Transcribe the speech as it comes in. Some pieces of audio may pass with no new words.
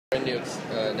Brand new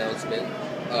announcement.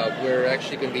 We're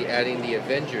actually going to be adding the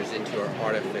Avengers into our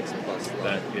Artifacts Plus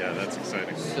line. That's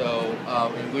exciting. So,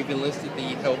 and we've enlisted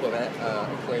the help of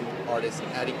acclaimed artist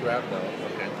Addy Grabno.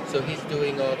 Okay. So he's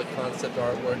doing all the concept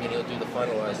artwork, and he'll do the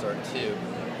finalized art too,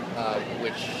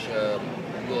 which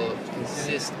will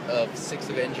consist of 6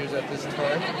 Avengers at this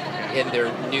time, in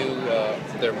their new,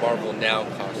 their Marvel Now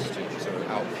costumes, or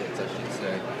outfits, I should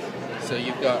say. So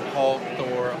you've got Hulk,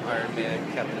 Thor, Iron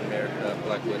Man, Captain America,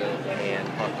 Black Widow, and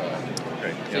Hawkeye.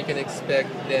 Great. So you can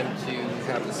expect them to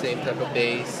have the same type of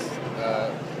base,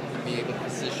 be able to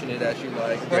position it as you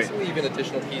like, possibly even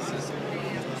additional pieces,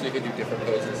 so you can do different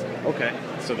poses. Okay.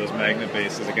 So those magnet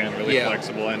bases, again, really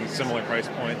flexible and similar price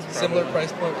points? Probably. Similar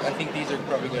price point. I think these are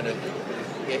probably going to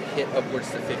hit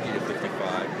upwards to 50 to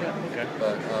 55. Yeah, okay.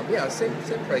 But same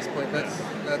price point.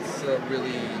 That's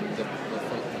really the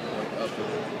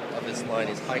of this line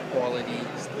is high quality,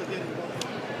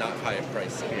 not high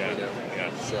pricing.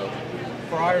 So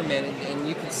for Iron Man, and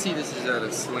you can see this is at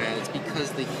a slant. It's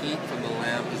because the heat from the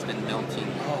lamp has been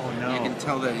melting. Oh no! You can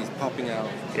tell that he's popping out.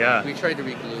 Yeah. We tried to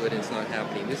reglue it, and it's not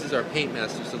happening. This is our paint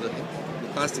master, so the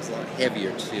plastic's a lot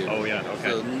heavier too. Oh yeah. Okay.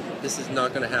 So this is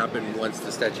not going to happen once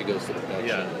the statue goes to production.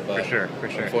 Yeah, but for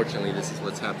sure. Unfortunately, this is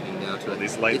what's happening now to it.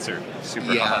 These lights are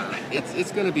super hot.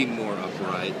 it's going to be more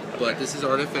upright, but this is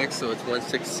Artifacts, so it's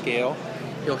 1/6 scale.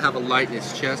 He'll have a light in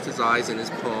his chest, his eyes, and his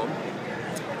palm.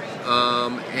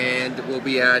 And we'll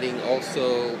be adding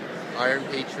also Iron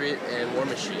Patriot and War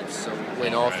Machine. So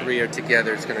when all three are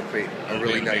together, it's going to create a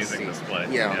really nice scene. Display.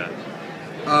 Yeah.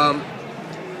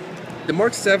 The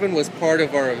Mark 7 was part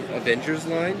of our Avengers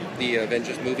line, the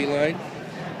Avengers movie line,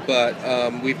 but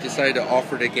we've decided to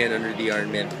offer it again under the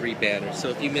Iron Man 3 banner. So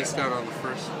if you missed out on the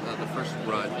first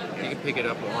run, you can pick it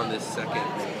up on this second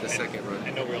run.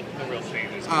 And no real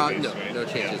changes. No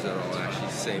changes at all.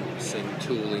 Actually, same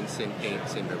tooling, same paint,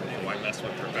 same everything. Why mess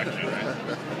with perfection, right?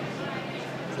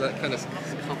 So that kind of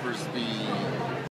covers the